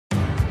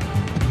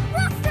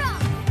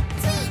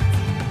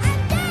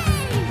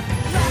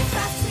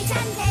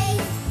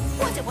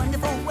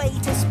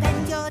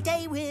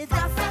day with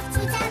Ruff-Ruff,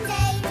 Tweet and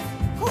Dave.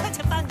 What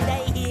a fun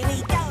day, here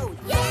we go!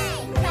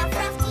 Yay!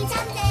 Ruff-Ruff, Tweet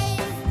and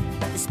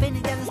Dave. The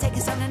spinning devils take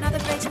us on another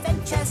great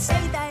adventure.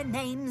 Say their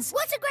names.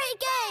 What a great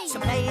game! So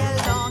play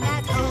along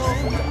at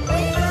home.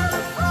 We're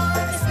off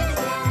on the spinning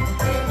land.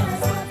 Who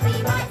knows what we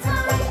might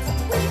find?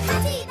 With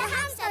Hatty the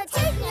Hamster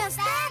taking us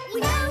there, we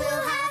know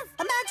we'll have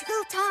A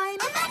magical time.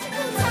 a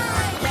magical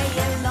time. Play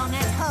along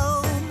at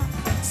home.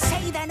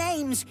 Say their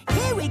names.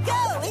 Here we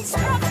go. It's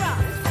Ruff-Ruff,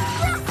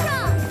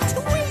 Ruff-Ruff,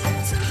 Tweet,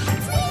 Tweet,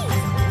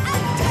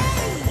 and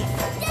Dave.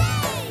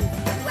 Dave.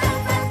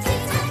 Ruff-Ruff,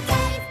 Tweet and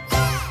Dave.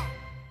 Yeah!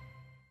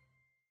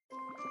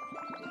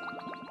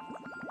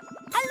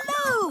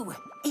 Hello!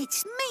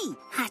 It's me,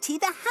 Hatty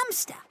the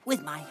Hamster,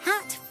 with my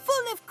hat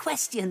full of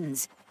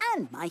questions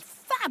and my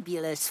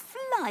fabulous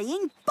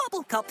flying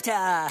bubble copter.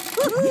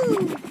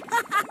 Woohoo!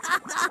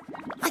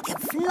 I can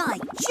fly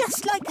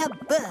just like a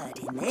bird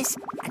in this,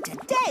 and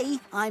today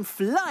I'm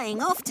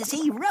flying off to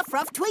see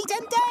Ruff-Ruff, Tweet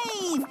and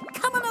Dave.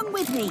 Come along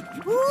with me.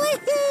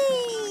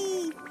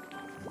 Whee!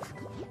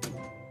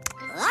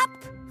 Up!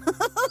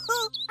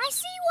 I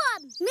see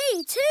one.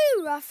 Me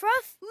too,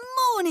 Ruff-Ruff.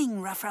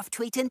 Morning, Ruff-Ruff,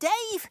 Tweet and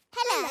Dave.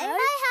 Hello.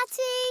 Hi,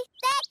 Hatty.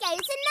 There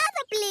goes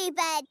another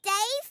bluebird,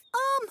 Dave.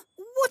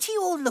 What are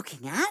you all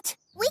looking at?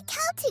 We're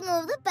counting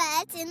all the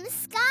birds in the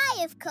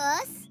sky, of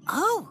course.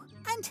 Oh,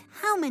 and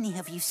how many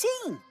have you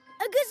seen?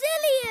 A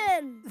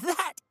gazillion.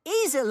 That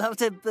is a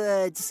lot of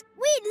birds.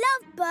 We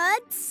love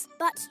birds,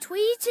 but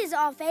Tweet is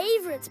our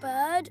favourite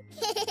bird.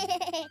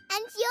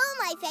 And you're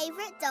my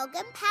favourite dog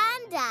and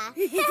panda.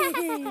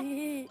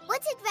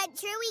 What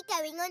adventure are we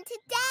going on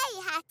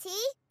today,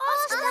 Hatty?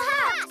 Ask the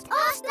hat!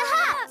 Ask the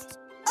hat!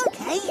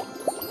 Okay.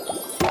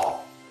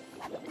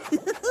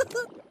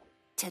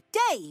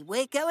 Today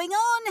we're going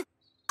on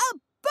a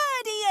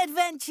birdie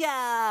adventure.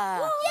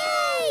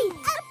 Yay! A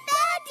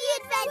birdie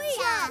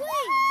adventure!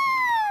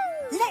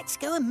 Let's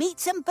go and meet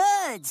some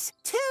birds.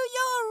 To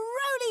your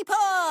roly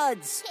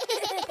pods.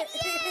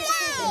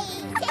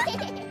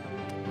 Yay!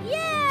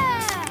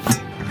 Yeah!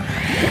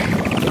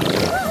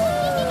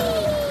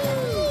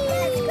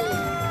 Let's go!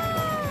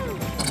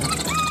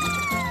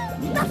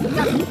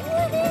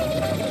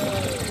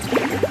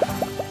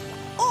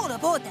 All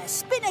aboard the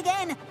spin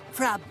again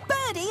for a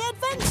birdie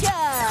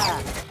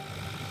adventure.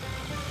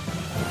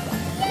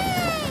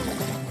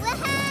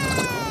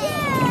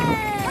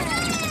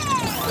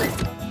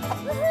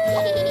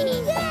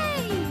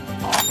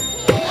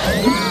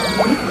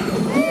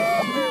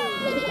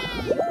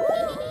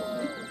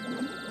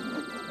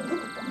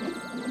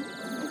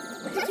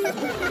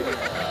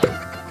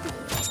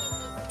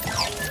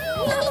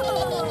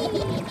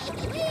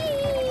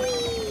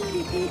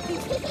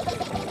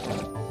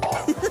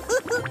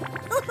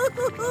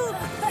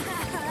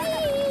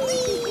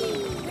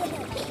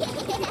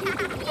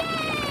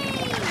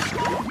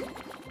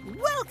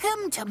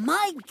 Welcome to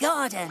my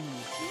garden.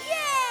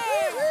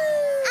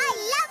 I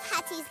love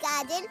Hatty's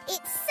garden.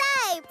 It's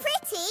so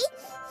pretty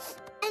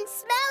and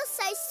smells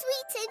so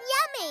sweet and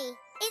yummy.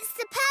 It's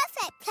the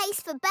perfect place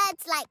for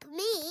birds like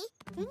me.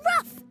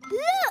 Ruff,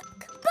 look!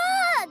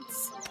 Birds!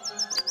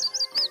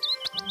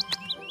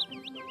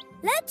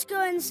 Let's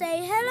go and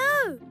say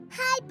hello.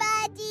 Hi,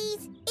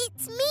 birdies.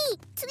 It's me,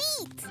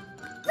 Tweet.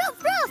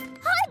 Ruff, Ruff.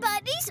 Hi,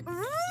 birdies.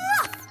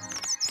 Ruff!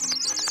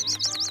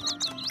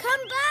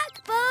 Come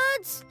back,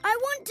 birds. I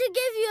want to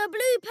give you a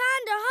blue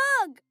panda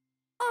hug.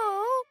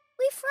 Oh,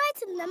 we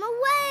frightened them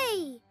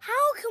away.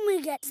 How can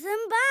we get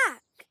them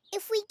back?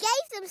 If we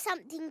gave them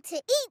something to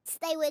eat,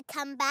 they would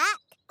come back.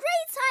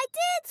 Great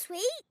idea,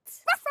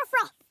 Tweet. Ruff, ruff,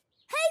 ruff.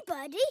 Hey,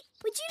 Birdie,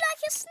 would you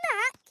like a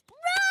snack?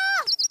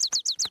 Ruff!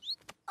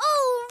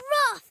 Oh,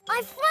 Ruff,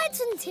 I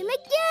frightened him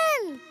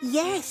again.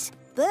 Yes,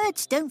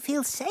 birds don't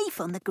feel safe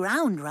on the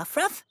ground,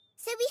 Ruff-Ruff.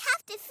 So we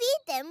have to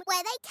feed them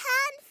where they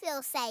can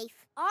feel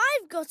safe.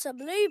 I've got a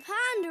blue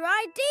panda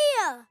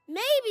idea.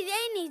 Maybe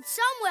they need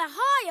somewhere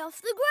high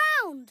off the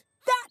ground.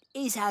 That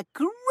is a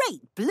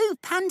great blue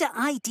panda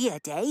idea,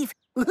 Dave.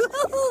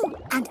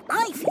 And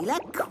I feel a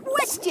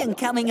question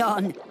coming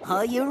on.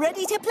 Are you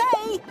ready to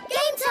play?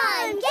 Game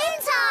time!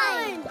 Game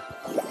time!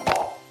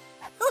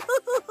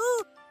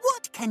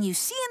 What can you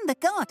see in the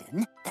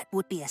garden that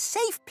would be a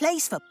safe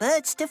place for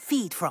birds to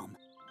feed from?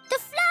 The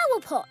flower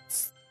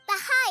pots. The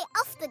high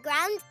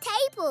off-the-ground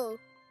table.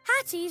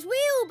 Hatty's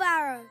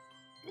wheelbarrow.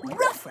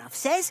 Ruff-Ruff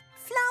says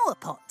flower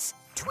pots.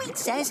 Tweet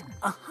says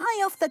a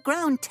high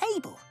off-the-ground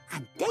table.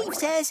 And Dave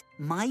says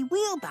my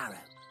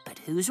wheelbarrow. But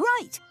who's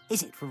right?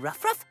 Is it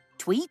Ruff-Ruff,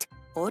 Tweet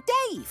or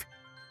Dave?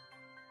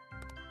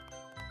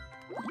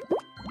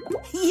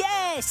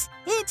 Yes,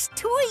 it's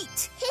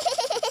Tweet.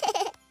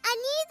 I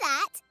knew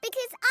that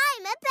because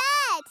I'm a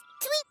bird.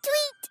 Tweet,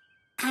 tweet.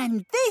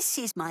 And this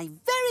is my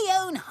very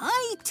own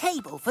high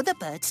table for the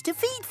birds to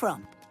feed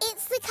from.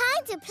 It's the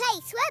kind of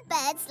place where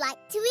birds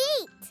like to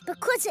eat.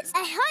 Because it's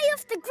a high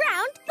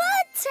off-the-ground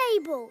bird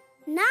table.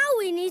 Now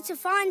we need to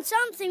find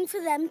something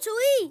for them to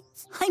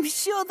eat. I'm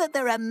sure that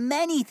there are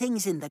many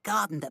things in the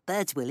garden that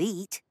birds will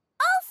eat.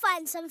 I'll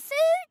find some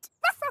food.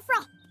 Ruff, ruff,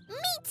 ruff.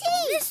 Me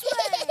too! This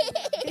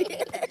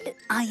way!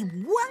 I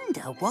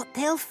wonder what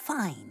they'll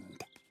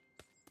find.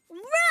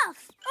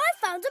 Ruff! I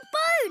found a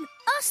bone!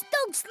 Us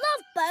dogs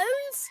love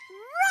bones!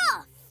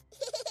 Ruff!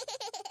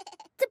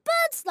 The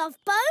birds love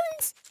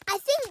bones! I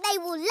think they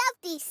will love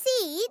these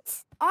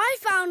seeds. I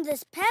found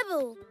this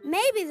pebble.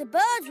 Maybe the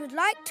birds would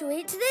like to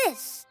eat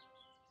this.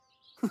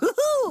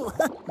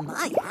 Woohoo!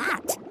 My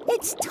hat!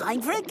 It's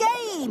time for a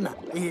game!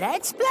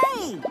 Let's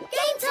play!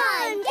 Game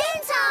time!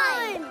 Game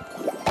time!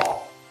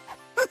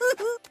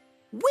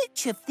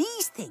 Which of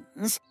these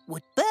things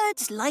would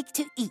birds like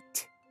to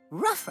eat?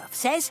 Ruff-Ruff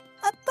says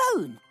a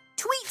bone,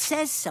 Tweet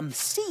says some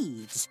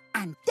seeds,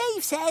 and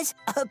Dave says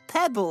a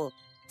pebble.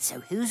 So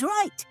who's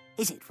right?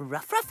 Is it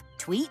Ruff-Ruff,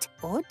 Tweet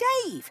or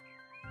Dave?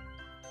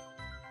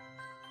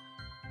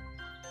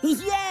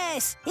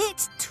 Yes,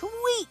 it's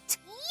Tweet!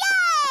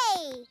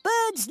 Yay!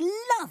 Birds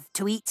love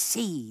to eat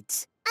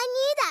seeds. I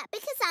knew that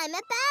because I'm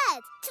a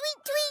bird.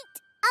 Tweet,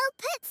 tweet. I'll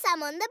put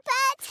some on the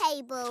bird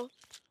table.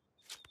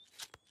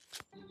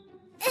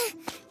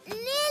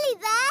 Nearly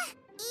there.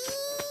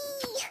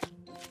 Eee.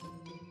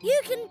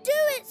 You can do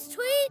it,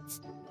 Tweet!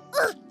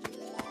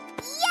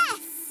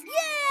 Yes!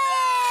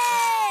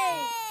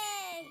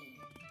 Yay!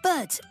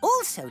 Birds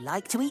also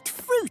like to eat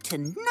fruit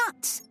and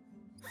nuts.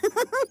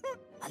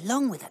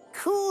 Along with a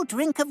cool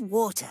drink of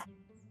water.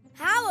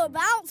 How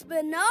about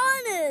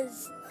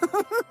bananas?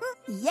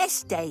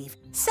 Yes, Dave.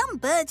 Some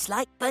birds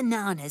like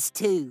bananas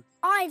too.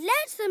 I'd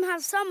let them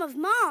have some of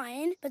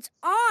mine, but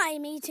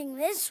I'm eating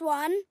this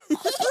one.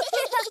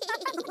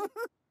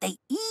 They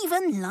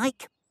even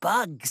like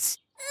bugs.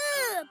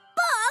 Ugh,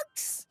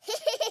 bugs?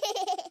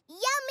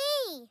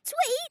 Yummy!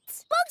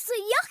 Tweet, bugs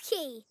are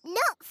yucky.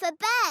 Not for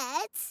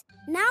birds.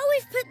 Now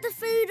we've put the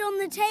food on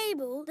the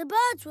table, the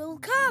birds will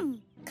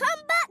come. Come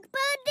back,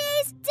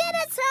 birdies.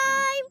 Dinner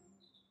time.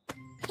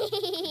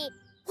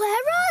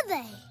 Where are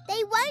they?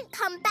 They won't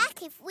come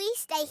back if we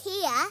stay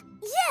here.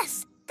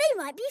 Yes, they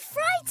might be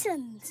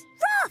frightened.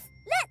 Ruff,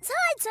 let's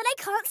hide so they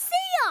can't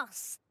see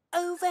us.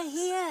 Over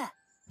here.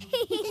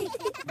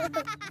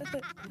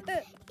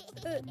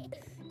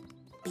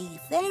 Be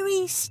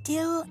very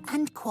still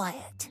and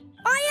quiet.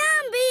 I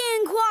am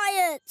being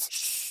quiet.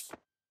 Shh.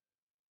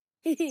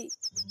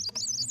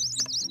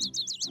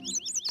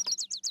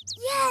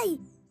 Yay!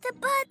 The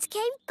birds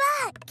came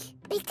back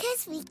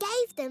because we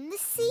gave them the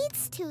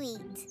seeds to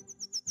eat.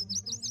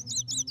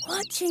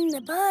 Watching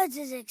the birds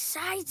is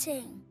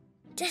exciting.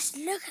 Just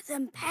look at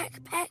them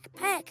peck, peck,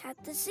 peck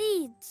at the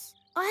seeds.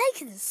 I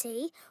can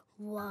see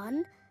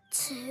 1,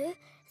 2,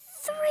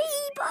 3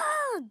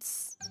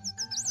 birds.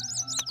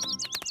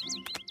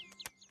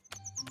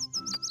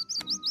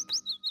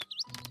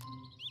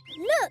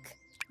 Look,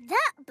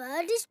 that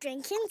bird is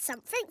drinking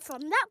something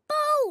from that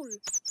bowl.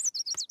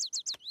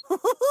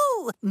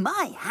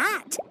 My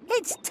hat!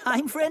 It's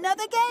time for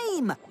another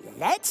game.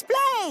 Let's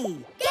play.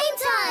 Game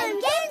time!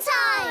 Game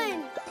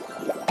time!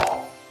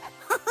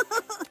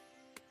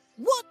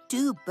 What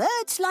do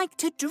birds like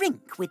to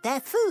drink with their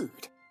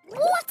food?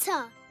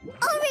 Water.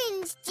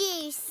 Orange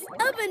juice.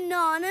 A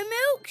banana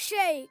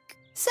milkshake.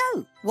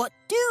 So, what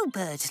do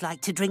birds like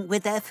to drink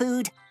with their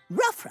food?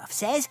 Ruff-Ruff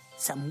says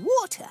some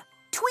water.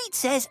 Tweet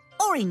says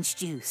orange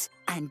juice.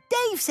 And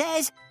Dave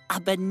says a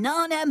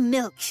banana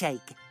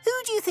milkshake. Who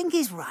do you think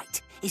is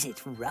right? Is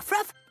it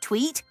Ruff-Ruff,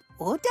 Tweet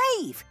or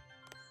Dave?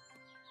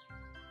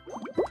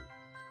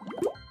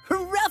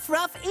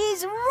 Ruff-Ruff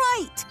is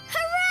right!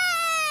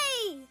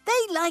 Hooray!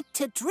 They like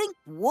to drink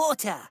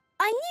water.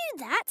 I knew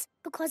that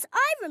because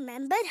I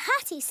remembered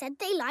Hatty said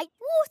they liked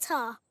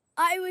water.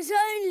 I was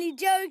only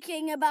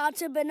joking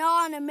about a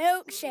banana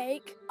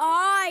milkshake.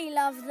 I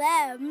love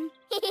them.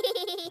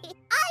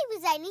 I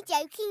was only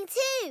joking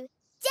too,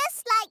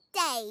 just like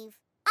Dave.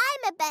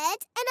 I'm a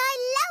bird and I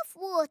love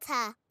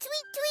water.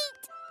 Tweet,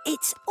 tweet.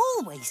 It's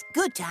always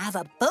good to have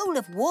a bowl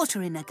of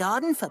water in a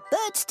garden for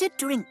birds to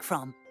drink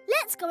from.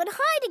 Let's go and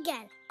hide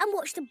again and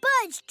watch the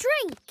birds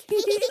drink.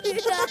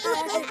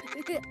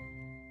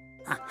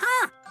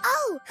 Aha!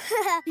 Oh,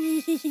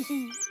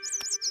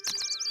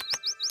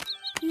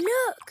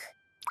 Look,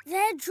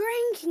 they're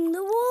drinking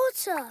the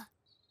water.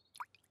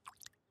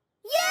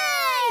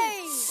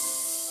 Yay!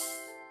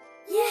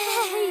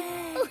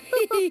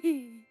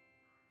 Yay!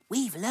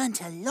 We've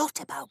learnt a lot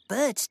about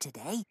birds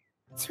today.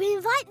 To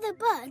invite the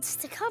birds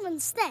to come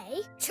and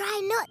stay, try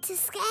not to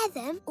scare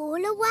them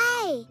all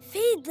away.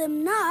 feed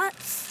them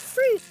nuts,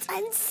 fruit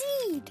and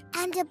seed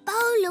And a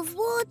bowl of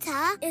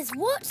water. is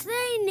what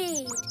they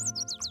need.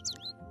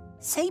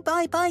 Say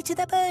bye-bye to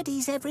the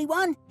birdies,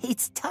 everyone.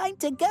 It's time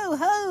to go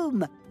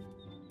home.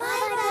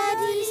 Bye,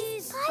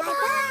 birdies.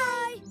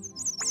 Bye-bye.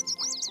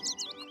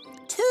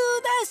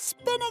 To the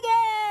spin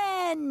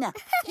again!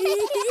 Here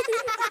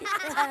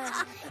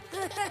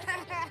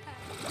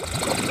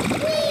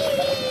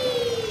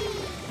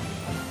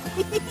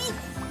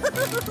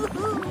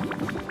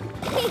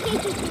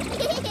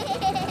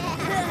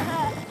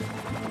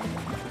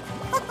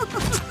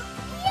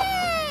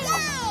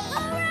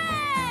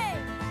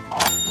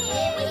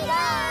we go!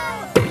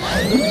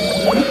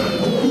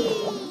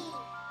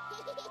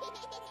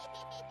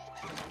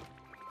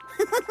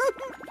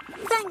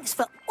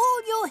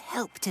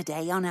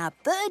 today on our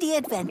birdie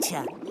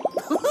adventure.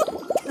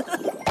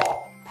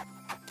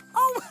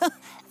 Oh,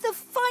 the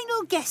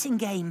final guessing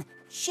game,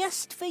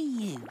 just for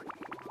you.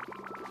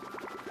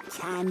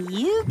 Can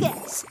you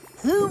guess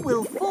who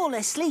will fall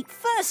asleep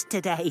first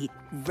today?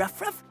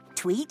 Ruff-Ruff,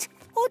 Tweet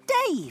or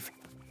Dave?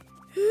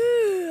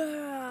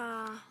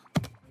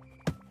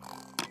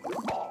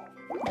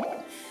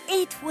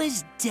 It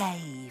was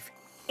Dave.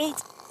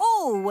 It's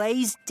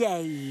always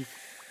Dave.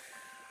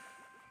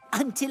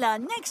 Until our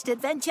next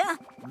adventure,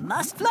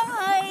 must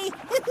fly!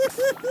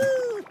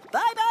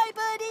 Bye-bye,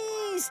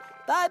 birdies!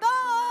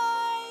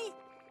 Bye-bye!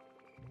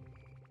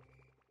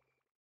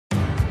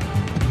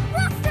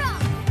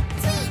 Ruff-Ruff,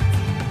 Tweet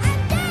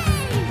and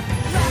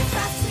Dave!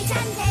 Ruff-Ruff, Tweet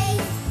and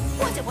Dave!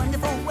 What a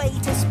wonderful way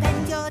to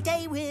spend your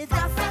day with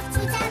Ruff-Ruff,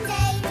 Tweet and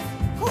Dave!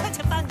 What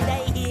a fun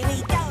day, here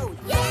we go!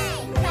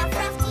 Yay!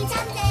 Ruff-Ruff, Tweet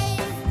and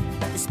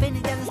Dave! The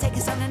spinning devils take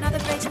us on another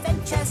great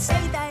adventure.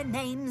 Say their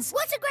names.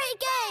 What a great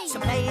game! So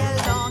play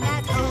along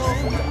at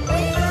home.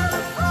 We're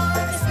off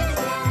on the spinning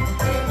wheel.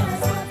 Who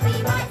knows what we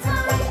might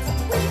find?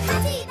 With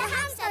Hatty the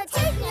Hamster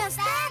taking us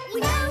there, we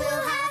know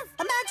we'll have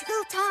A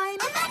magical time.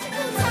 a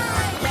magical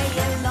time. Play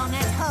along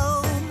at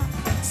home.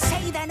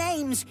 Say their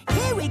names.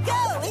 Here we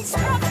go. It's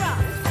Ruff-Ruff,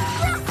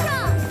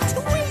 Ruff-Ruff,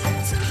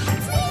 Tweet, Tweet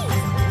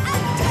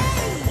and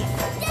Dave.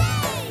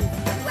 Dave!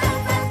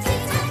 Ruff-Ruff,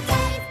 Tweet and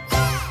Dave,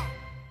 yeah!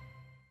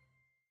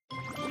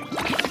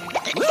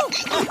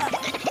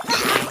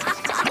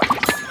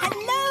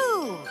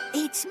 Hello!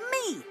 It's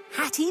me,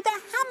 Hatty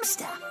the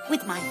Hamster,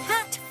 with my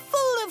hat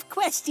full of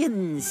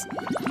questions.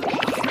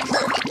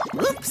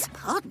 Oops,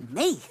 pardon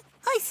me.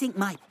 I think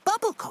my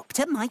bubble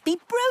copter might be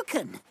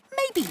broken.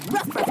 Maybe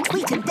Ruff-Ruff,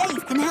 Tweet and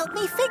Dave can help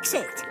me fix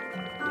it.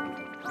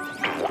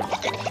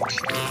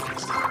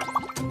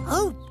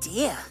 Oh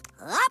dear.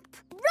 Up!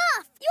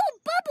 Ruff, your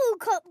bubble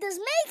copter's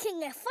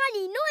making a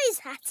funny noise,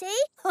 Hatty.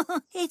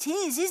 It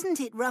is, isn't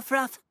it,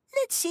 Ruff-Ruff?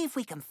 Let's see if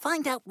we can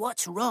find out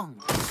what's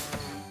wrong.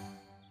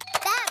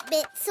 That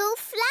bit's all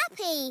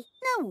flappy.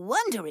 No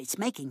wonder it's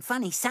making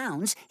funny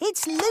sounds.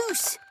 It's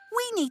loose.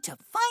 We need to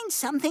find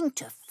something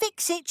to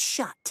fix it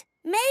shut.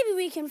 Maybe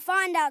we can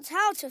find out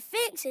how to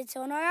fix it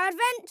on our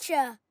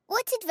adventure.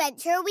 What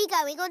adventure are we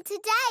going on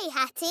today,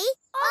 Hatty?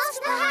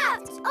 Ask the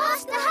Hat!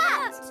 Ask the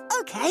Hat!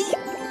 OK.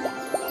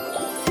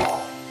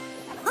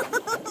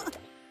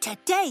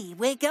 Today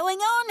we're going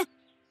on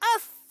a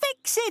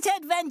fix-it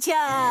adventure.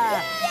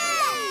 Yay!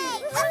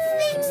 A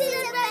fix-it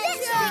adventure!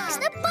 Let's fix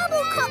the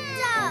bubble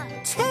copter!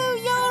 To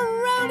your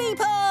roly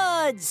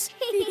pods.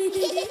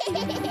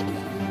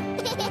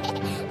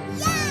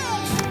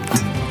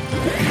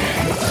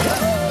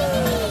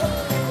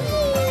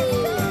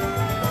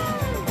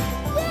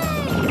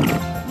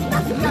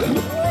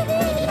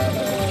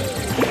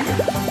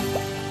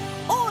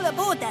 All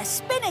aboard the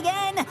spin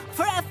again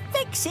for a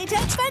fix-it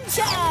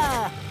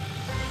adventure.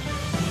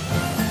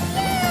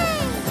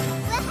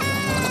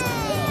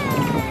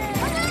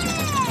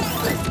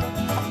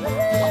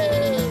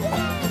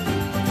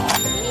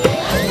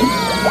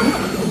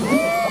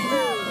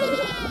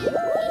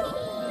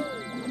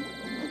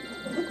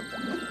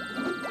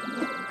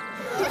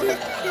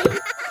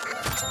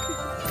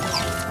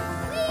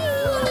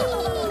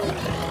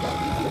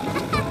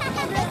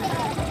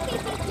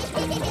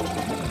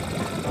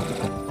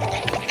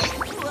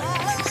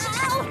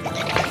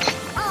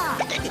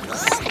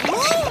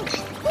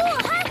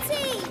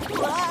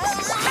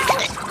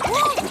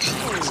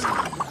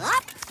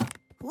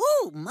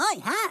 My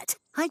hat!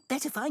 I'd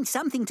better find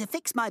something to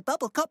fix my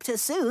bubble copter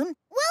soon.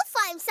 We'll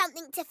find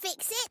something to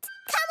fix it.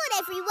 Come on,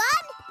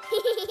 everyone.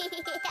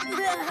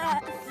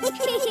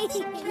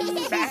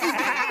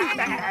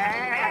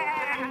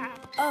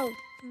 Oh.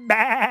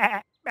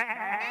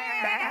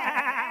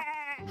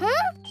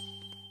 Huh?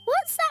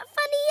 What's that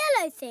funny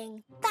yellow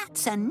thing?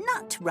 That's a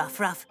nut,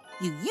 Ruff-Ruff.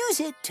 You use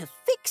it to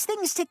fix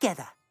things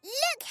together.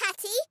 Look,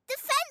 Hatty, the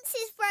fence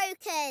is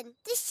broken.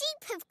 The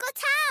sheep have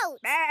got out.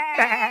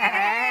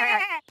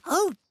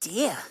 Oh,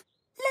 dear.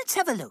 Let's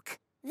have a look.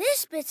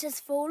 This bit has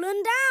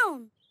fallen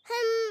down.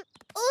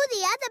 All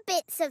the other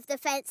bits of the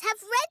fence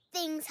have red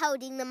things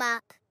holding them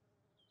up.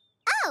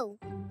 Oh,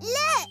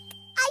 look,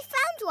 I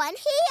found one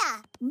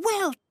here.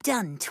 Well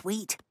done,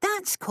 Tweet.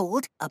 That's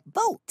called a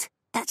bolt.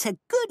 That's a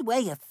good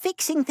way of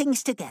fixing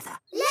things together.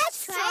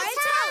 Let's try it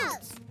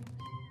out.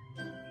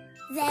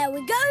 There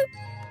we go.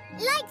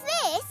 Like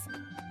this?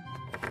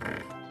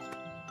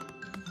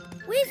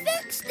 We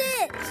fixed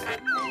it.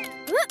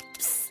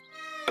 Whoops.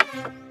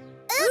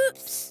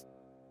 Oops.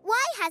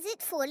 Why has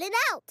it fallen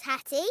out,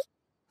 Hatty?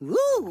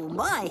 Ooh,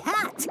 my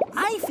hat.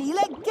 I feel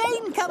a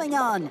game coming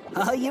on.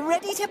 Are you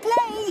ready to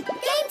play?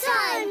 Game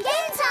time!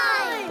 Game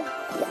time!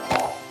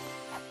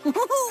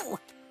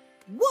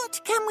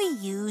 What can we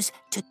use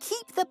to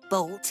keep the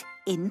bolt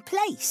in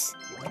place?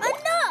 A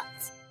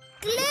nut.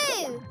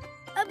 Glue.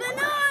 A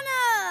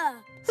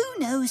banana. Who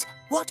knows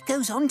what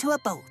goes onto a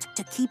bolt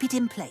to keep it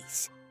in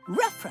place?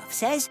 Ruff-Ruff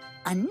says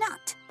a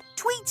nut,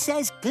 Tweet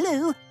says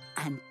glue,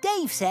 and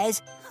Dave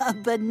says a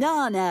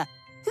banana.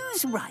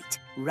 Who's right,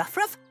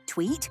 Ruff-Ruff,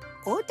 Tweet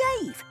or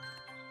Dave?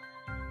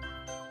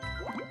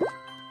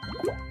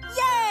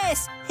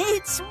 Yes,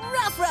 it's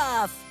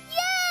Ruff-Ruff.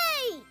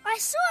 Yay! I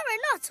saw a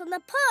lot on the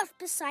path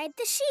beside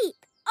the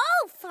sheep.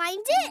 I'll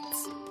find it.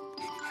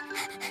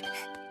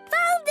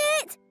 Found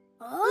it!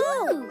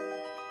 Oh!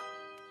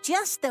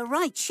 Just the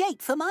right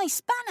shape for my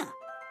spanner.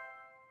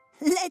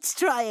 Let's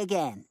try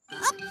again.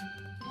 Up.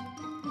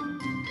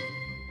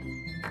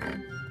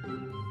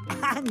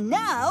 And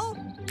now,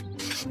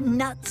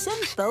 nuts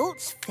and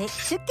bolts fit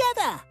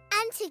together.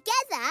 And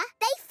together,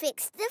 they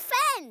fixed the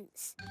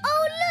fence.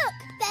 Oh, look!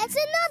 There's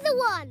another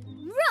one.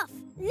 Ruff,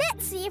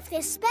 let's see if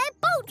this spare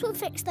bolt will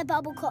fix the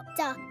bubble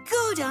copter.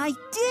 Good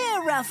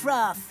idea,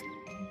 Ruff-Ruff.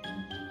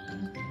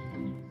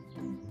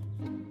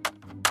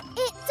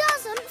 It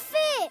doesn't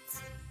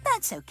fit.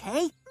 That's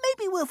okay.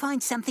 Maybe we'll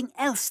find something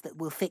else that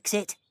will fix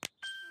it.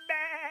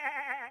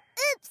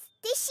 Oops,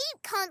 the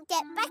sheep can't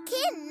get back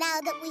in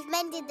now that we've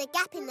mended the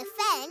gap in the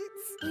fence.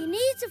 We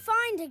need to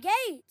find a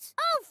gate.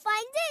 I'll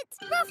find it.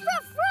 Ruff,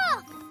 ruff,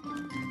 ruff.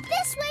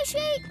 This way,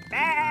 sheep.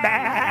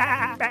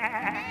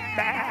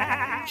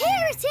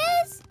 Here it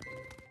is.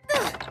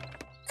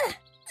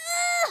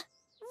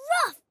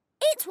 Ruff,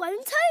 it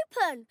won't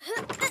open.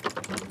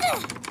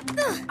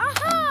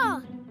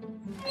 Aha!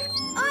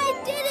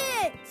 I did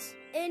it!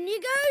 In you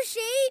go,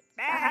 sheep.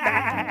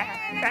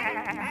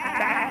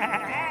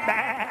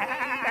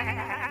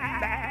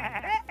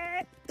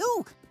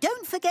 Oh,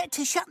 don't forget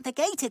to shut the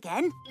gate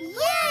again.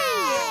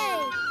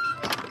 Yay!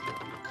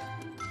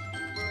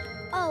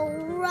 Oh,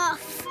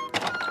 Ruff.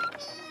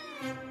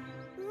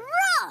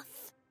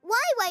 Ruff!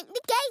 Why won't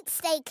the gate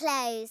stay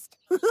closed?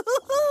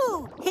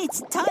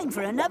 It's time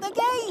for another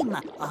game.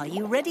 Are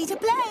you ready to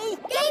play?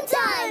 Game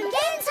time!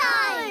 Game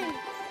time!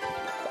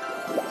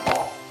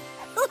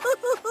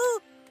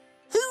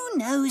 Who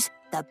knows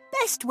the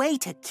best way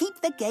to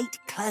keep the gate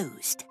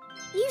closed?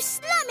 You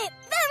slam it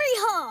very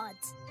hard.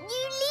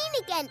 You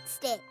lean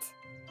against it.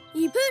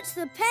 You put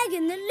the peg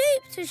in the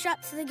loop to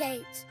shut the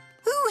gate.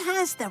 Who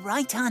has the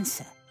right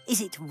answer?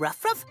 Is it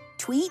Ruff-Ruff,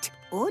 Tweet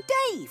or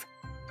Dave?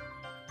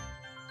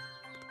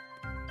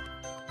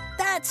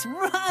 That's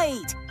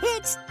right!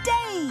 It's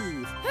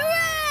Dave!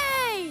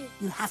 Hooray!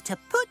 You have to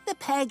put the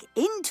peg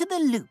into the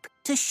loop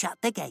to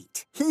shut the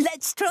gate.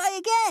 Let's try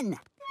again.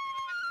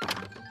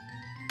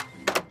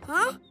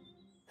 Huh?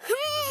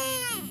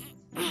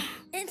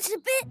 It's a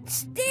bit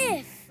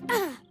stiff.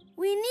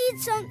 We need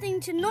something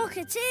to knock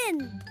it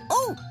in.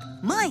 Oh,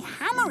 my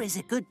hammer is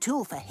a good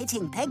tool for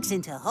hitting pegs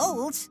into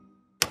holes.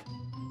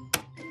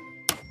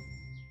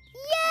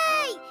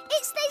 Yay!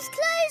 It stays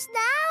closed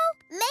now.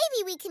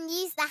 Maybe we can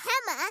use the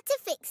hammer to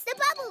fix the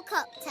bubble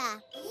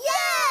copter.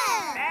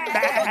 Yeah!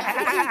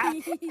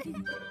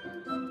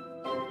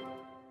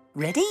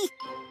 Ready?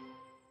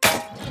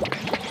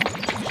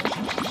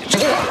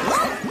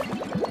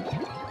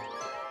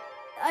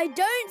 I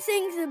don't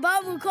think the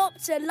bubble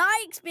copter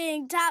likes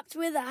being tapped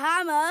with a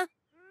hammer.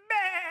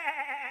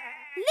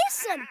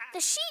 Listen,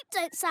 the sheep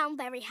don't sound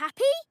very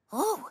happy.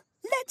 Oh,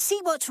 let's see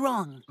what's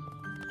wrong.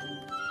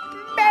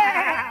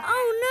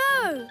 Oh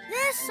no!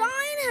 Their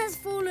sign has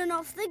fallen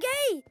off the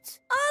gate.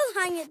 I'll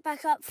hang it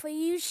back up for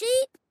you,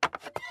 sheep.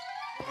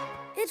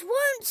 It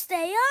won't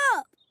stay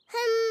up.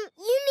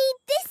 You need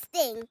this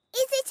thing.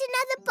 Is it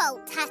another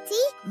bolt,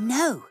 Hatty?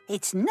 No,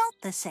 it's not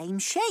the same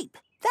shape.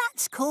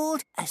 That's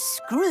called a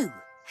screw.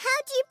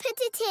 How do you put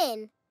it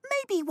in?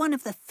 Maybe one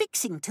of the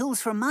fixing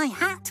tools from my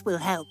hat will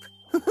help.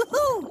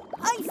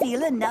 I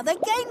feel another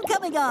game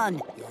coming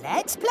on.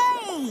 Let's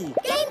play!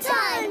 Game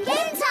time!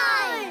 Game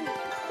time!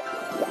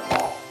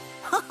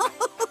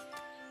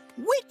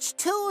 Which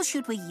tool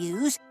should we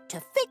use to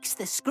fix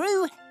the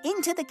screw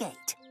into the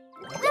gate?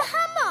 The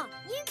hammer!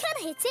 You can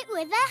hit it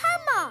with a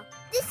hammer.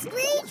 The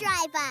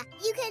screwdriver!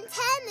 You can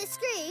turn the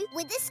screw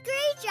with a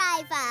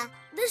screwdriver.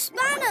 The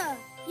spanner!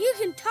 You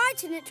can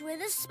tighten it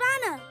with a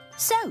spanner.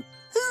 So,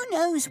 who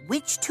knows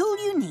which tool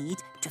you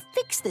need to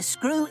fix the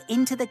screw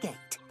into the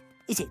gate?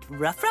 Is it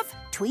Ruff-Ruff,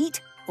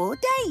 Tweet or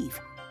Dave?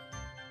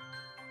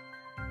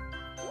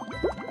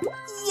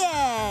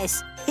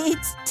 Yes,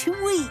 it's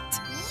Tweet.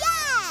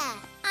 Yeah!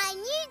 I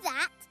knew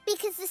that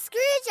because the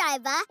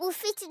screwdriver will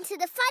fit into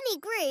the funny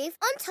groove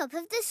on top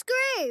of the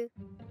screw.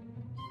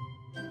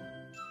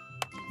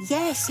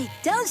 Yes, it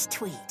does,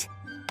 Tweet.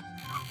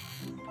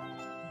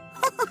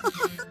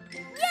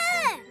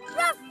 Yeah!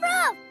 Ruff,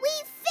 ruff!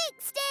 We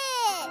fixed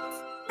it!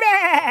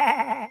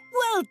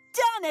 Well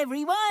done,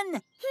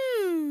 everyone!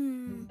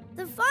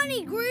 The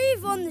funny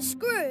groove on the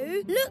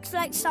screw looks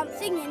like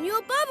something in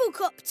your bubble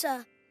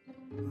copter.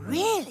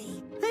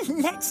 Really?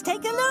 Let's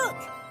take a look.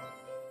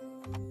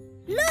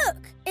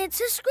 Look, it's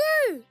a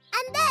screw.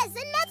 And there's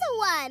another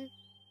one.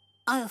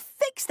 I'll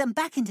fix them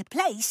back into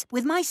place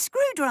with my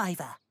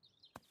screwdriver.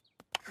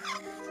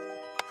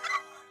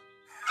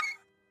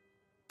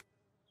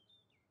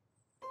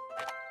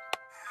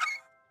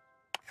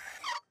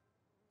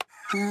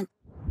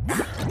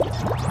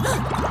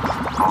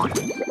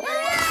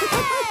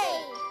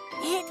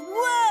 It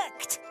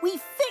worked! We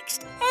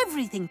fixed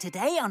everything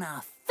today on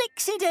our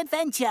Fix-It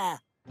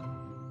adventure.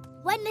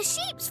 When the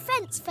sheep's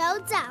fence fell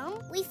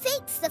down, we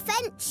fixed the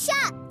fence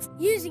shut.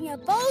 Using a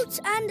bolt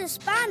and a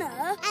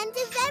spanner. And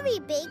a very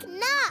big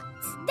nut.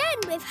 Then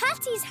with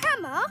Hatty's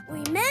hammer, we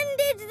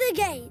mended the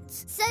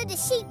gates. So the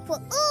sheep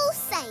were all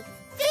safe.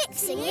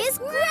 Fixing is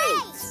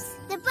great!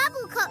 The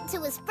bubble copter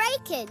was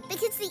broken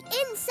because the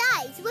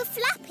insides were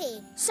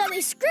flappy. So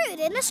we screwed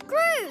in a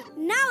screw.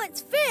 Now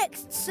it's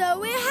fixed, so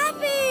we're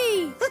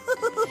happy.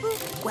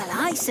 Well,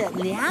 I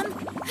certainly am.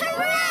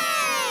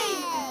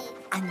 Hooray!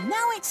 And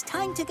now it's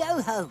time to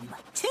go home.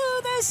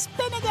 To the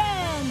spin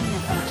again!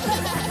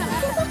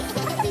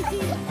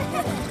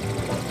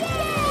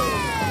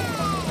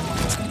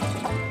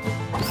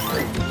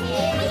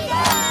 Here we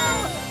go!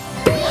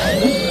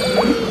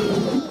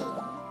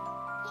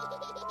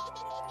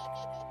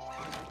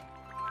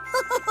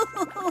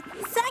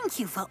 Thank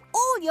you for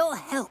all your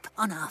help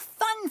on our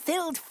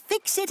fun-filled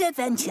Fix-It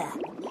adventure.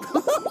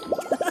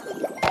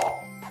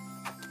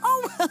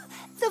 Oh,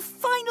 the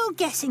final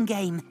guessing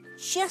game,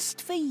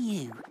 just for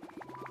you.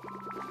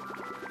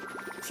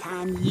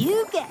 Can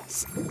you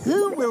guess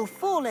who will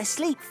fall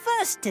asleep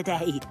first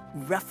today?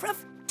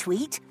 Ruff-Ruff,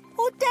 Tweet,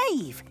 or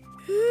Dave?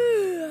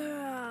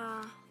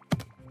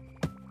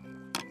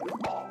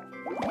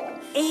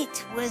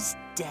 It was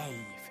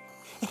Dave.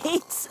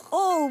 It's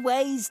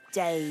always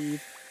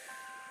Dave.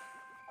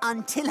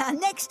 Until our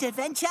next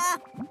adventure,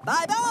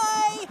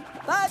 bye-bye!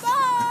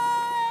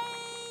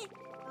 Bye-bye!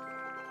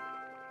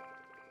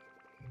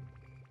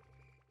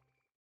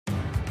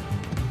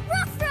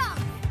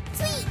 Ruff-Ruff,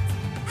 Tweet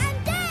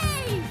and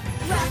Dave!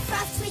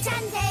 Ruff-Ruff, Tweet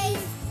and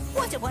Dave!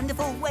 What a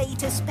wonderful way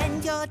to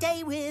spend your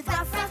day with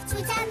Ruff-Ruff,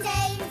 Tweet and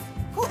Dave!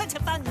 What a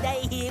fun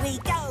day, here we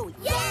go!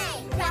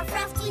 Yay!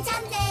 Ruff-Ruff, Tweet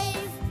and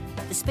Dave!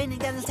 The spinning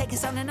girls take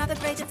us on another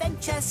great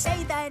adventure.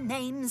 Say their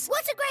names.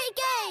 What a great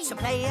game! So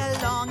play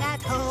along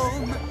at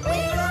home.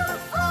 We're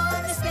off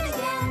on the spin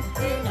again.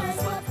 Who knows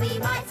what we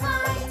might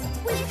find?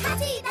 With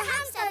Hatty the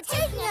hamster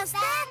taking us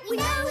there, we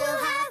know we'll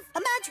have A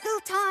magical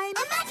time.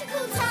 a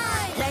magical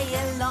time. Play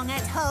along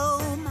at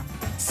home.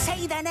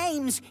 Say their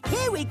names.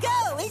 Here we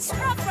go. It's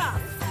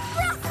Ruff-Ruff,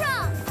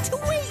 Ruff-Ruff,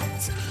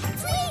 Tweet,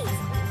 Tweet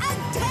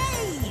and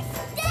Dave.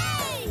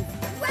 Dave!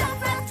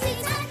 Ruff-Ruff,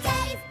 Tweet and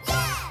Dave,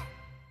 yeah!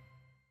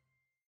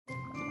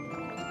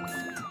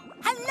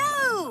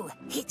 Hello!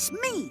 It's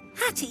me,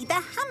 Hatty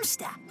the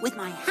Hamster, with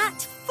my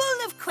hat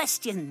full of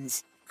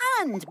questions.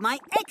 And my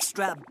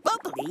extra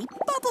bubbly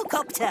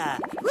bubblecopter.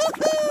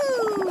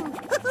 Woohoo!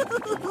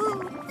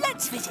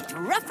 Let's visit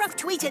Ruff-Ruff,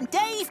 Tweet and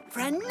Dave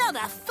for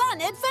another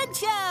fun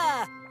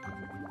adventure.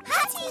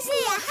 Hatty's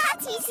here!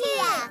 Hatty's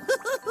here!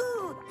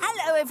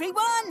 Hello,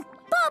 everyone.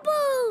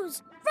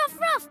 Bubbles!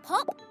 Ruff-Ruff,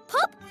 pop,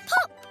 pop,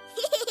 pop.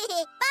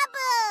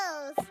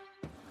 Bubbles!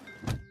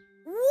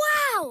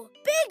 Wow!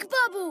 Big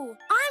bubble!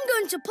 I'm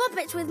going to pop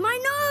it with my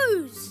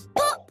nose.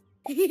 Pop!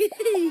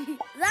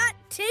 That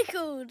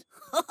tickled.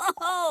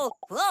 Oh,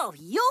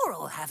 you're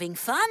all having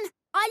fun.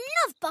 I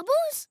love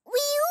bubbles.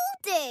 We all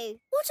do.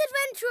 What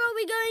adventure are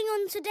we going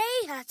on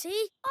today,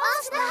 Hatty?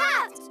 Ask the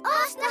hat!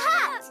 Ask the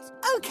hat!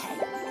 Okay.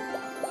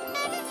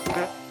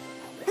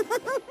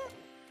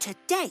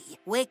 Today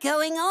we're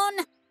going on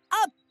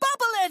a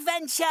bubble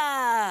adventure.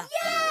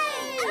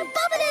 Yay! A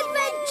bubble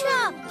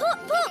adventure! Pop,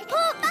 pop,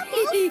 pop!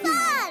 Bubble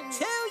fun!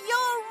 To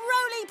your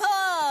roly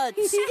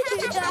pods.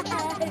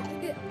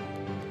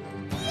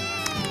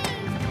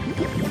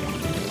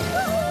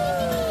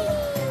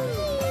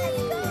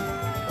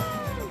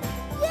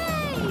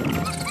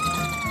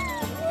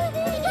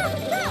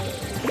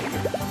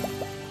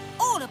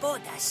 All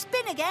aboard the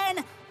spin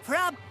again for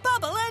a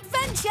bubble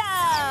adventure.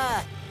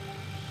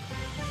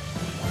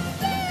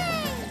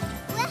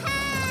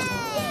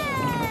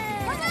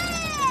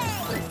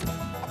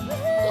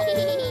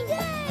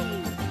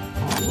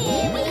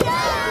 Here we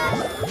go!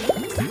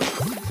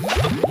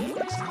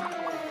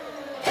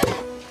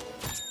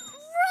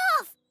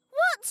 Ruff!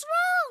 What's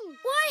wrong?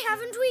 Why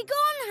haven't we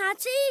gone,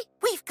 Hatty?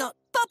 We've got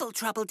bubble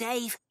trouble,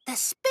 Dave. The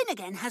spin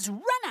again has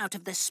run out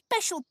of the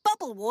special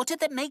bubble water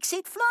that makes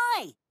it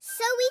fly.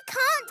 So we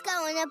can't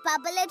go on a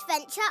bubble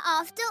adventure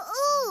after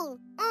all.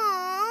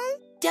 Aww.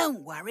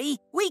 Don't worry,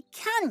 we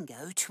can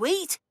go,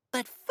 Tweet.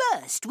 But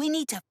first, we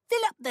need to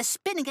fill up the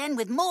spin again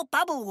with more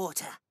bubble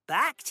water.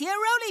 Back to your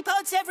roly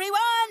pods,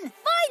 everyone!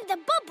 Find the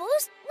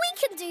bubbles. We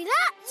can do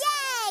that.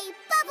 Yay!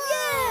 Bubbles!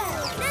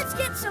 Yeah! Let's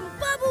get some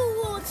bubble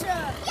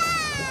water. Yay!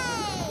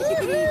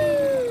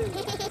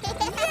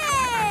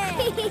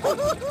 Hey!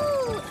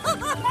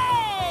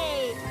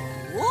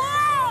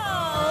 Whoa!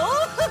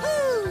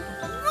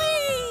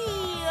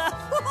 Whee!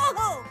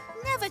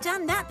 Never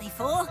done that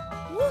before.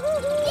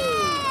 Yeah!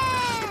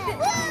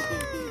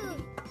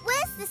 Woo!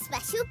 Where's the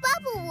special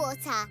bubble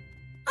water?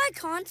 I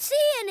can't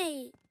see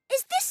any.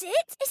 Is this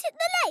it? Is it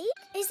the lake?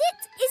 Is it?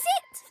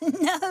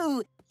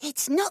 No,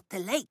 it's not the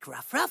lake,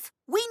 Ruff-Ruff.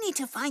 We need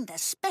to find the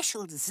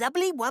special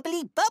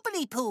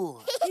zubbly-wubbly-bubbly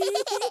pool.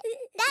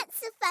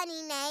 That's a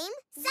funny name.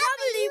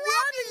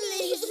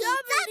 Zubbly-wubbly,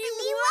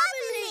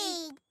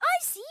 Zubbly-wubbly. I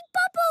see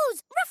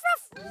bubbles. Ruff,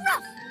 ruff,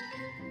 ruff.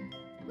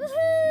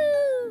 Woohoo!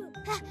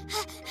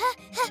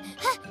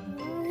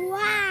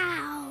 Wow!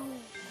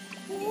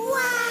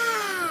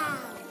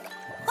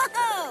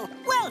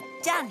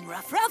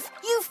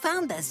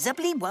 found the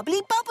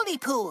zubbly-wubbly-bubbly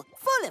pool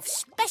full of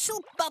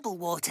special bubble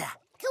water.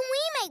 Can we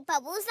make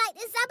bubbles like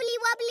the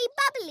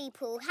zubbly-wubbly-bubbly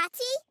pool,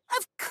 Hatty?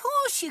 Of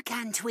course you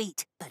can,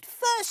 Tweet. But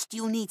first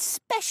you'll need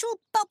special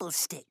bubble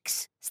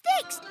sticks.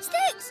 Sticks!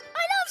 Sticks!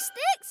 I love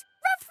sticks!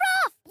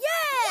 Ruff-Ruff!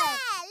 Yeah!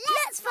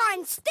 Let's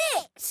find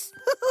sticks!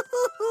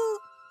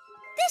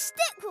 This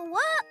stick will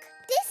work.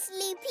 This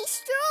loopy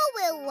straw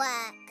will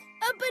work.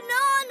 A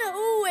banana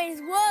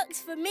always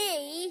works for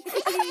me.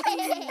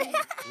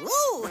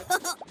 Ooh,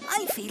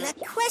 I feel a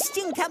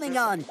question coming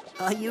on.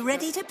 Are you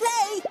ready to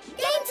play?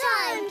 Game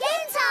time!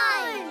 Game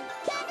time!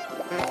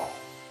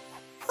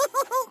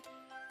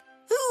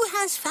 Who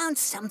has found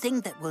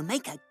something that will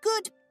make a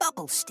good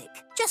bubble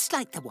stick, just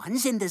like the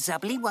ones in the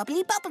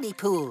zubbly-wubbly-bubbly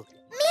pool?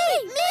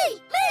 Me!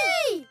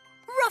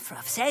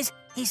 Ruff-Ruff says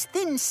his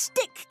thin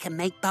stick can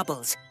make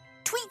bubbles.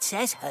 Tweet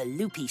says her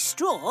loopy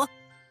straw.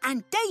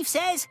 And Dave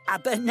says a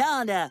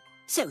banana.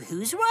 So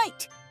who's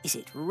right? Is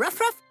it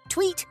Ruff-Ruff,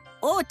 Tweet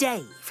or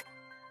Dave?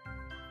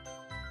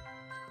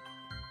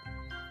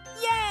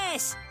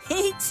 Yes,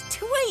 it's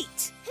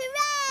Tweet.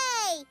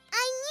 Hooray!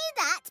 I knew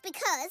that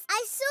because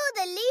I saw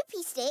the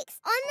loopy sticks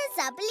on the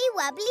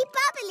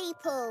zubbly-wubbly-bubbly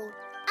pool.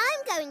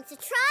 I'm going to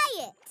try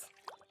it.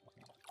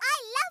 I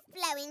love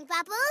blowing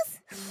bubbles.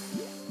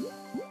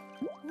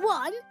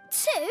 1, 2,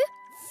 3,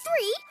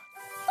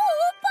 4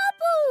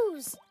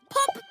 bubbles.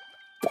 Pop,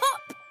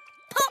 pop,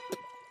 pop,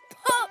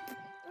 pop.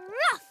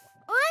 Ruff!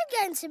 I'm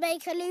going to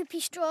make a loopy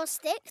straw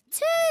stick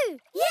too.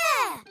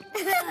 Yeah!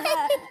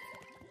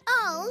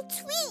 Oh,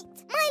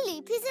 Tweet, my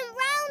loop isn't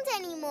round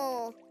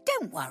anymore.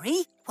 Don't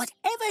worry.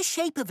 Whatever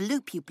shape of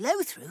loop you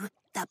blow through,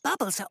 the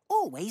bubbles are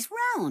always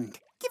round.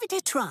 Give it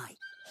a try.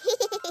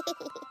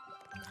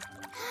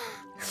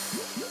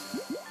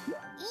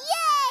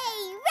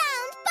 Yay!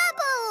 Round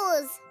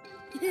bubbles!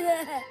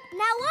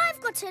 Now I've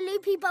got a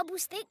loopy bubble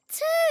stick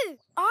too.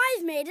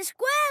 I've made a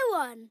square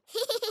one.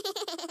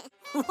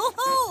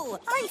 Whoa!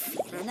 I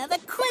feel another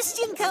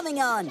question coming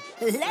on.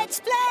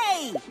 Let's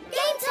play!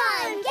 Game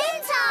time!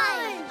 Game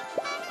time!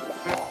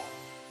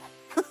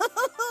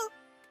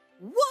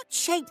 What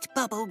shaped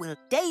bubble will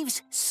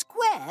Dave's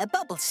square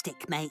bubble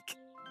stick make?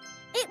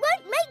 It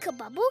won't make a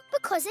bubble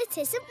because it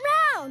isn't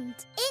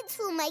round. It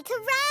will make a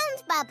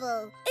round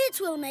bubble. It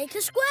will make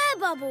a square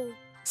bubble.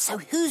 So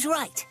who's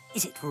right?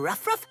 Is it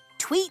Ruff-Ruff,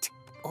 Tweet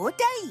or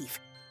Dave?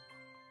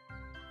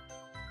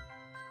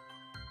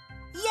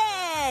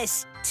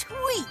 Yes!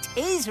 Tweet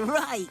is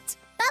right.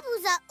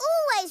 Bubbles are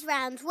always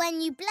round when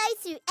you blow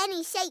through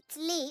any shaped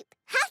loop.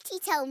 Hatty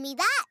told me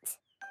that.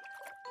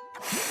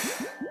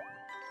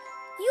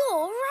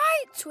 You're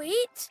right,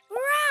 Tweet.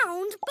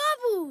 Round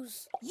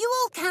bubbles. You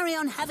all carry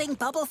on having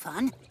bubble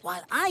fun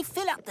while I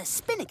fill up the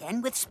spin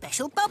again with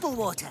special bubble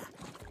water.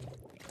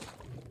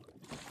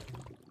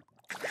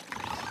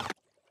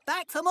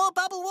 Back for more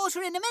bubble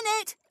water in a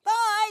minute.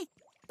 Bye.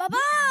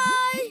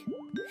 Bye-bye.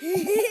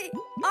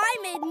 I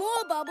made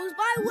more bubbles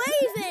by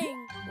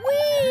waving.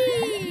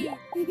 Whee!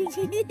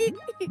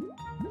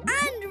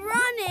 And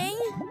running.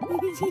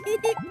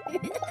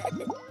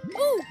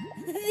 Ooh,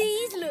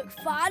 these look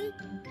fun.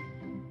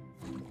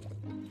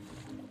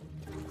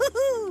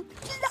 Woohoo!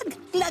 Glug,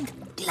 glug,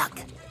 glug.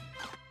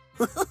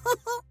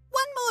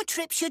 One more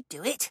trip should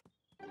do it.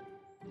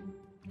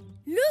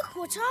 Look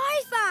what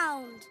I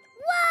found.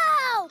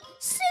 Wow!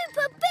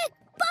 Super big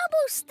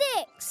bubble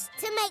sticks.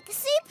 To make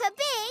super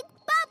big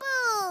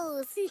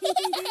bubbles.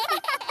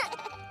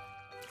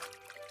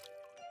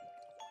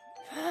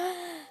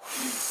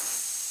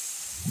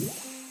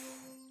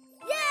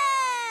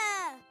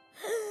 Yeah!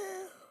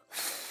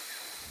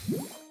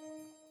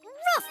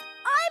 Ruff,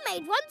 I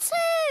made one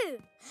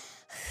too.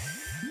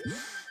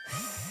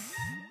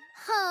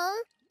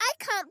 Oh, I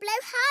can't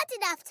blow hard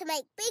enough to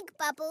make big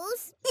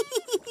bubbles.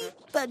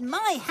 But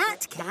my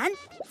hat can.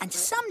 And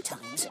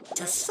sometimes,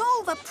 to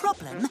solve a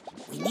problem,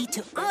 we need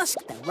to ask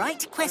the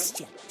right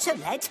question. So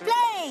let's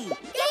play!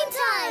 Game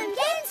time!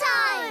 Game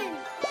time!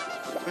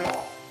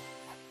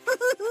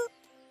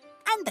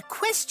 And the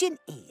question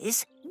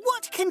is,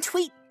 what can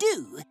Tweet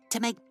do to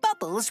make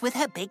bubbles with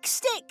her big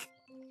stick?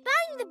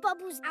 Bang the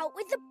bubbles out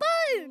with the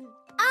bone.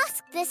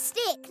 Ask the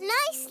stick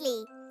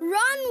nicely.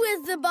 Run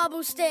with the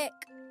bubble stick.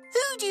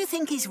 Who do you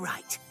think is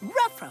right?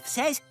 Ruff-Ruff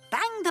says,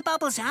 bang the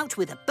bubbles out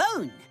with a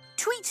bone.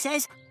 Tweet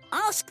says,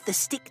 ask the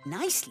stick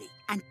nicely.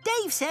 And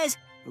Dave says,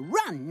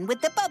 run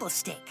with the bubble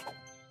stick.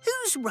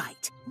 Who's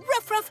right?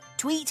 Ruff-Ruff,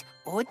 Tweet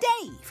or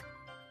Dave?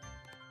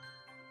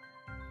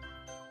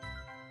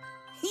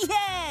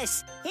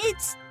 Yes,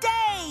 it's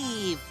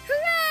Dave!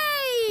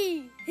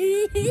 Hooray!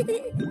 Yay!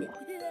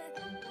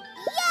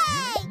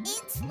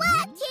 It's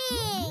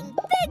working!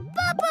 Big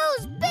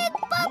bubbles! Big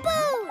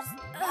bubbles!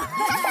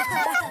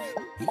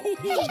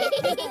 Yeah!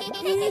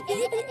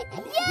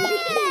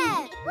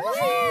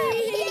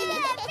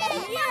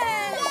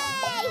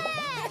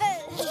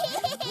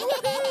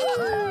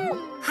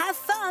 Have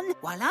fun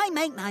while I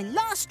make my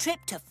last trip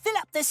to fill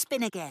up the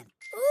spin again.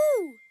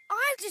 Ooh,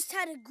 I've just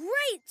had a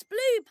great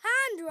blue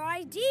panda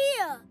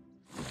idea.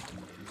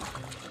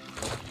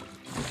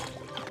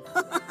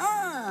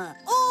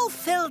 All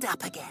filled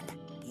up again.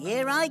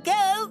 Here I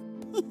go.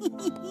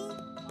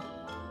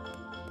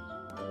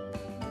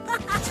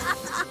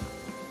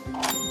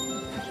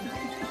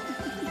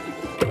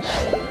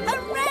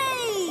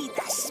 Hooray!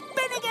 The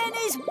spin again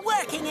is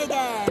working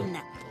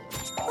again.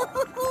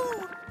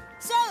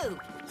 So,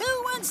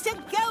 who wants to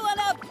go on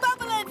a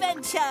bubble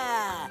adventure?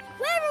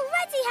 We're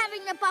already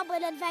having a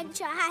bubble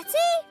adventure,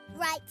 Hatty.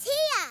 Right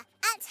here,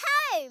 at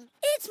home.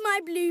 It's my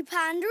blue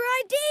panda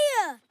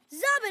idea.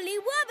 Zubbly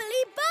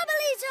wubbly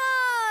bubbly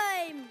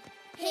time!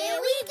 Here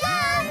we go!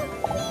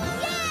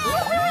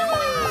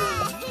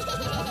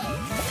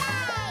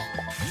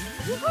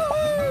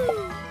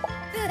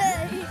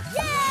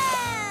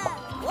 Yeah!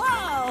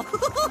 Wow!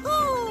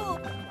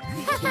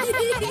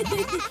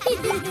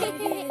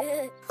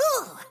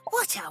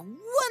 What a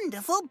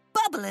wonderful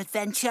bubble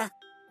adventure!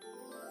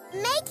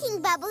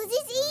 Making bubbles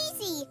is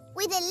easy.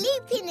 With a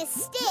loop in a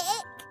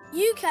stick.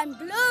 You can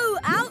blow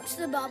out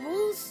the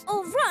bubbles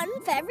or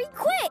run very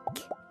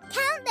quick.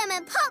 Count them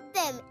and pop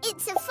them.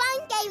 It's a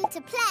fun game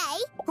to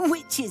play.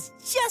 Which is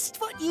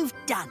just what you've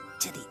done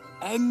to the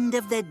end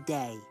of the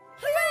day.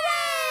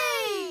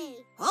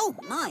 Hooray! Oh,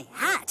 my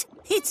hat!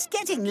 It's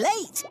getting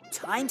late.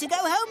 Time to go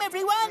home,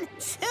 everyone,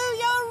 to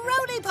your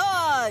roly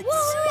pods!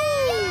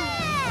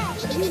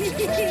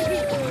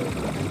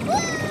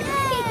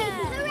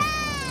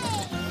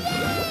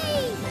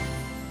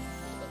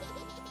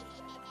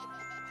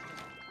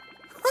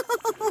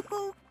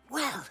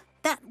 Well,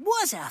 that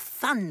was a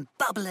fun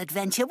bubble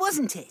adventure,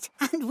 wasn't it?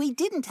 And we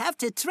didn't have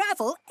to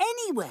travel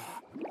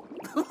anywhere.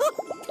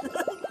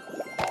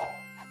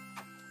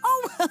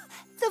 Oh,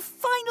 the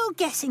final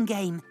guessing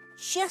game,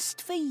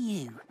 just for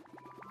you.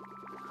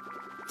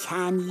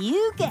 Can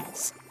you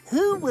guess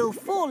who will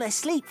fall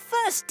asleep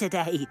first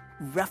today?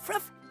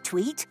 Ruff-Ruff,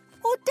 Tweet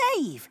or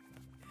Dave?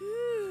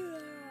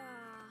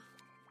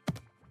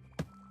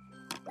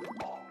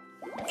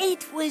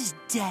 It was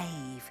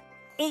Dave.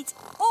 It's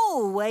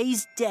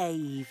always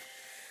Dave.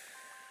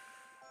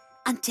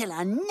 Until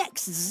our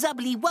next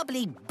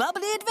zubbly-wubbly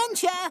bubbly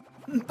adventure.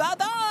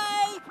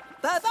 Bye-bye!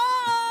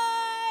 Bye-bye!